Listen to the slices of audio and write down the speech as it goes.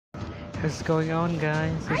What's going on,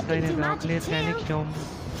 guys? It's going to go clear Panic Chom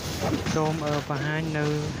behind no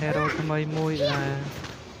hero to my mui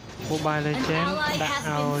Mobile Legend đã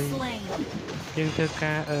rồi nhưng thực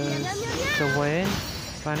ra the way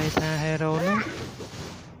Vanessa hero nó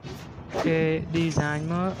cái design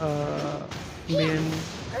mà miền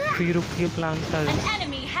phi rục hiệp lang từ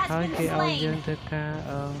ហើយគេឲ្យយើងធ្វើការ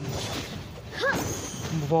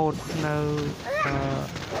vote នៅ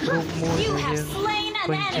រូបមួយដែលយើង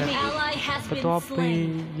ពេញចិត្តបន្ទាប់ពី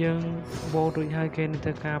យើង vote រួចហើយគេនឹងធ្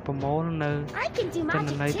វើការប្រមូលនៅទិន្ន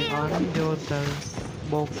ន័យទាំងអស់នេះយកទៅ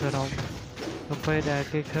បូកសរុបទៅពេលដែល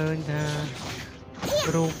គេឃើញថា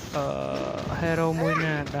រូបhero មួយ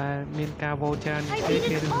ណាដែលមានការ vote ច្រើន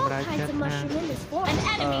គេនឹងសម្រេចចិត្តថា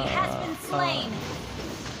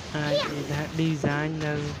អាចថា design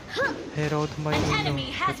នៅ hero ថ្មីមួយនោះ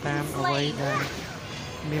ទៅតាមអ្វីដែល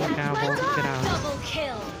មានការ vote ច្រើន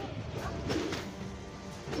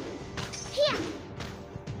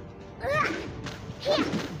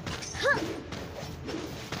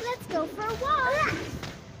Let's go for a walk.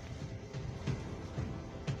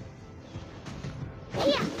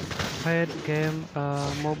 Played game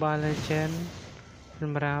Mobile Legend ស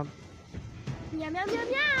ម្រាប់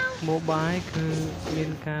mobile គឺមាន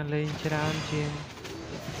ការលេងច្រើនជាង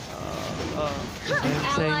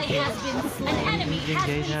ផ្សេងទៀតនិ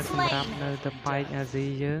យាយថាសម្រាប់នៅតែប៉ែកអាស៊ី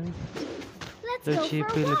យើងដូចជា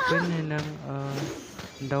ហ្វីលីពីនហើយនិងឥ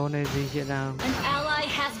ណ្ឌូនេស៊ីជាដើមហើយ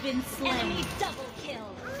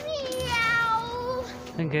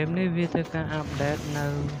ហ្គេមនេះវាធ្វើការអាប់ដេតនៅ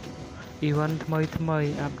event ថ្មី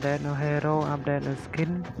អាប់ដេតនៅ hero អាប់ដេតនៅ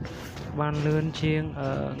skin បានលឿនជាង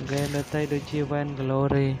ហ្គេមដទៃដូចជា Van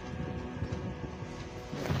Glory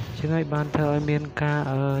ជាងឲ្យបានធ្វើឲ្យមានការ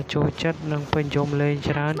ចូលចិត្តនិងពេញនិយមលេង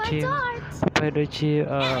ច្រើនជាងប្រភេទដូចជា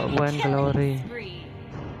Van Glory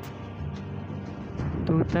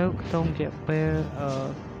ទូទៅក្នុងរយៈពេល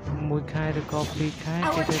1ខែឬក៏2ខែ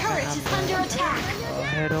គេធ្វើការអាប់ដេត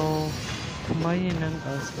hero ថ្មីនិង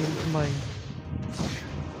skin ថ្មី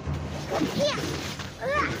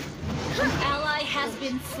An ally has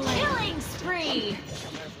been slain. Killing spree.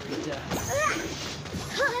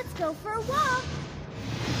 Let's go for a walk.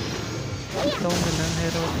 តោងទៅនឹង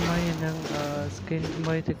hero ថ្មីនិង skin ថ្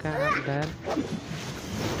មីទៅការ update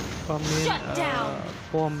ក៏មាន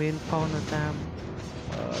ព័ត៌មានផងនៅតាម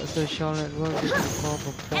social network ឬក៏ប្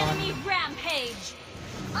រព័ន្ធ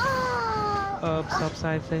ផ្សព្វផ្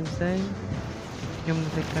សាយផ្សេងខ្ញុំនឹ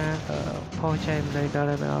ងធ្វើការផុសចែកម្លែកដល់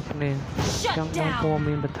អ្នកនរគ្នាចង់បានព័ត៌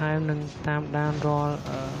មានបន្ថែមនឹងតាមដានរាល់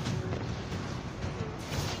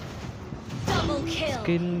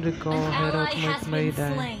skin ឬក៏ hero ថ្មី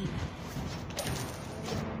ដែរ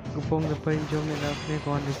កំពុងតែពេញនិយមអ្នកនរគ្នាគ្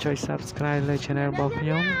រាន់តែចុច subscribe លើ channel របស់ខ្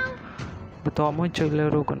ញុំបន្ទាប់មកចុចលើ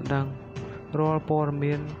រូបកណ្ដឹងរាល់ព័ត៌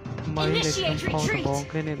មានថ្មីដែលខ្ញុំផុសដំបូង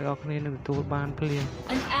គេអ្នកនរគ្នានឹងទទួលបានភ្លាម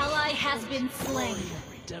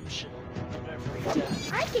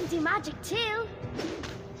I can do magic too.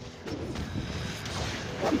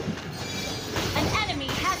 An enemy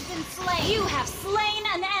has been slain. You have slain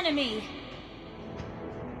an enemy.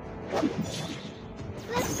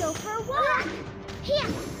 Let's go for a walk.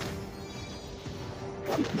 Here.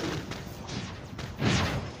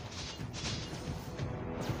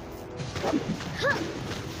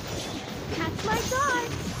 Catch my dart.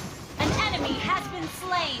 An enemy has been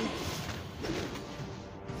slain.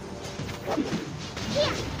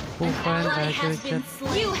 An ally has been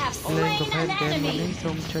slain. You have slain an enemy.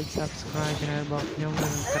 សូមចុច subscribe channel របស់ខ្ញុំនៅ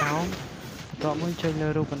ក្រោមបន្ទាប់មកចុចលើ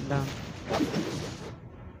រូបកណ្ដឹង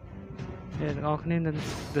អ្នកទាំងអស់គ្នានឹង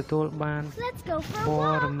ទទួលបានព័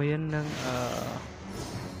ត៌មាននិង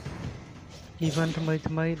event ថ្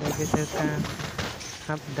មីដែលគេធ្វើការ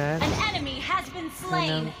update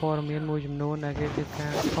និងព័ត៌មានមួយចំនួនដែលគេធ្វើកា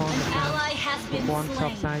រផលនៅតាមប្រព័ន្ធផ្ស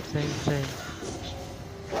ព្វផ្សាយផ្សេង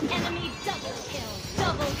Enemy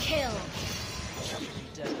double kill.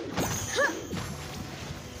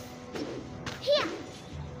 Here.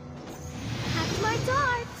 Catch my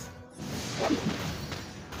dart.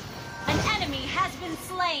 An enemy has been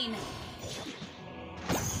slain.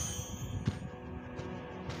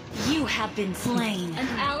 You have been slain. An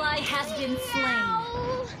ally has been slain.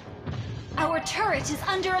 Our turret is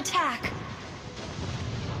under attack.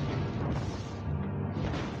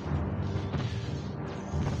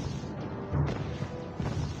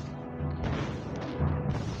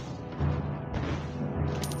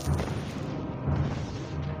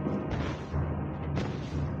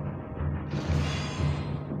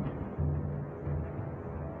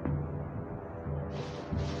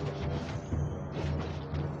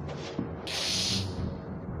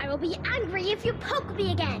 I will be angry if you poke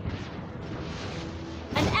me again.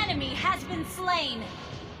 An enemy enemy has been slain.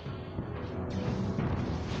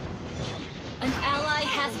 An ally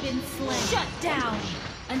has been slain. Shut down.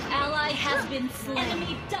 An ally has been slain.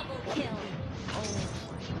 Enemy double kill.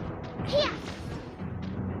 Here.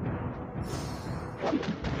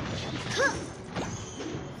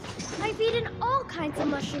 I've eaten all kinds of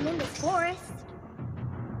mushroom in this forest.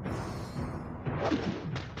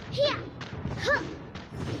 Here.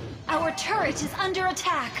 Our turret is under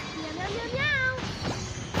attack. Meow, meow, meow, meow.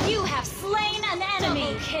 You have slain an enemy.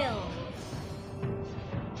 Double kill.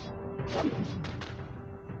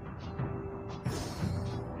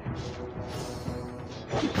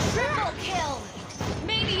 Triple kill.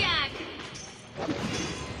 Maniac.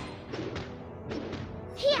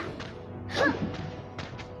 Here.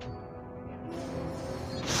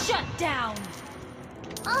 Shut down.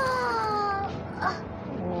 Oh.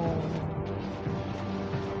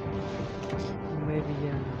 Maybe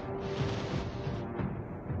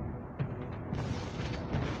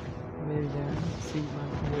see my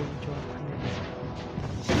own job.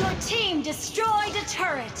 Your team destroyed a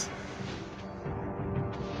turret.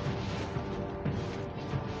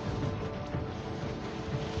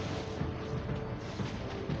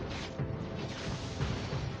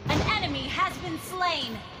 An enemy has been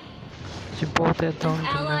slain. ចំពោះតេតង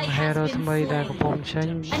ចំណាំ hero ថ្មីដែលកំពុងចេញ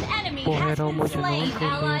An enemy ពួក has hero been មួយចំនួន slain. គឺ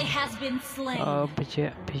មាន Ally has been slain. បញ្ជា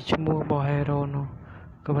ក់ពីឈ្មោះរបស់ hero នោះ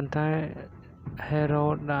ក៏ប៉ុន្តែ hero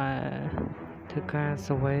ដែលធ្វើការ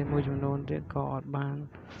survey មួយចំនួនទៀតក៏អត់បាន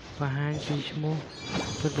បង្ហាញពីឈ្មោះ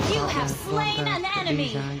ព្រឹត្តិការណ៍ដែលគាត់តែ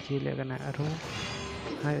design ជាលក្ខណៈរូប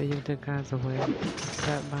ហើយឲ្យយើងធ្វើការ survey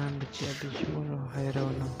តែបានបញ្ជាក់ពីឈ្មោះរបស់ hero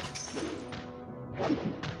នោះ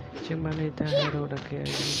ជាងបានន័យថា hero ដែលគេឲ្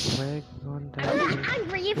យយើង survey គាត់តែ I'm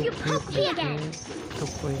angry if you poke me again. ទុ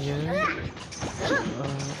កឲ្យយើង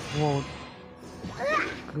vote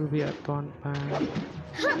គឺវាអត់ទាន់បាន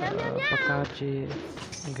បង្កើតជា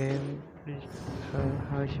game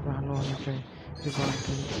ហើយច្បាស់លាស់ទេគឺគាត់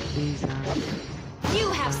គឺ design. You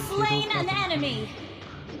have slain an enemy.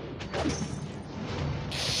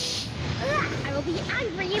 I will be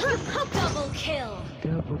angry if you poke. Double kill.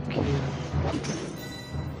 Double kill.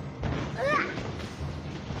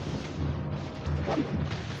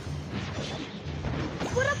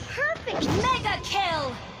 What a perfect Mega kill.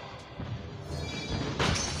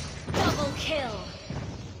 Double kill.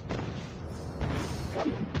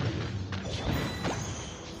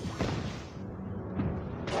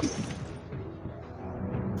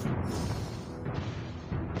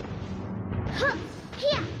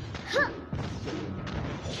 Here.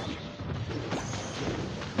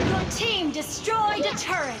 Your team destroyed a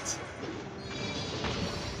turret.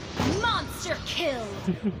 Monster kill.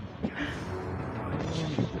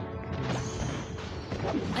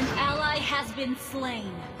 An ally has been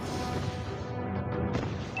slain.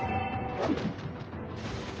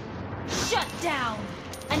 Shut down.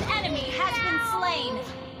 An enemy has been slain.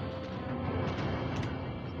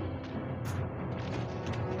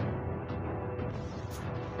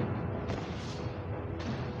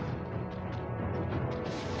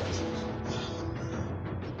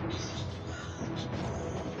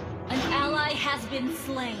 An ally has been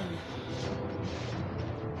slain.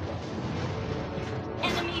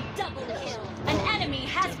 Enemy double kill. An enemy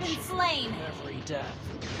has been slain. Every death.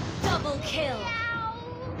 Double kill.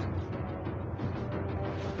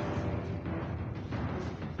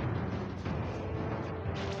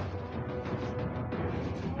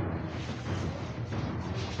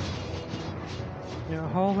 Yeah,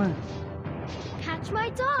 hold on. Catch my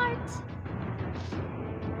dart.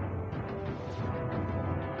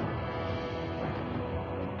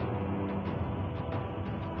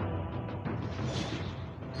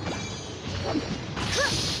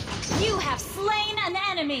 You have slain an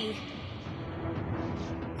enemy.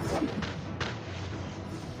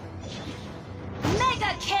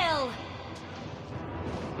 Mega kill.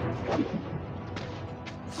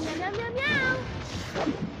 Meow, meow, meow, meow.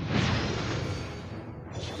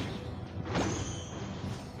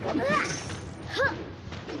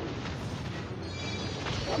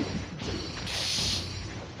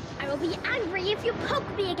 I will be angry if you poke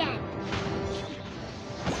me again.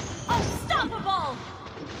 Unstoppable.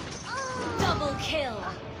 Double kill.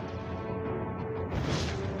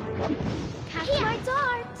 Catch my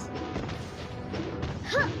dart.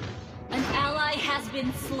 An ally has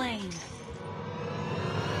been slain.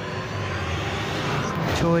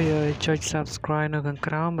 ជួយចុច subscribe នៅខាង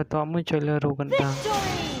ក្រោមបន្ទាប់មកចុចលើរូបកណ្ដឹង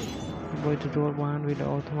Victory. ដើម្បីទទួលបានវីដេ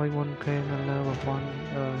អូថ្មីមុនគេនៅលើប្រព័ន្ធ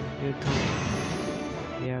YouTube.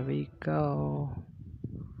 Here we go.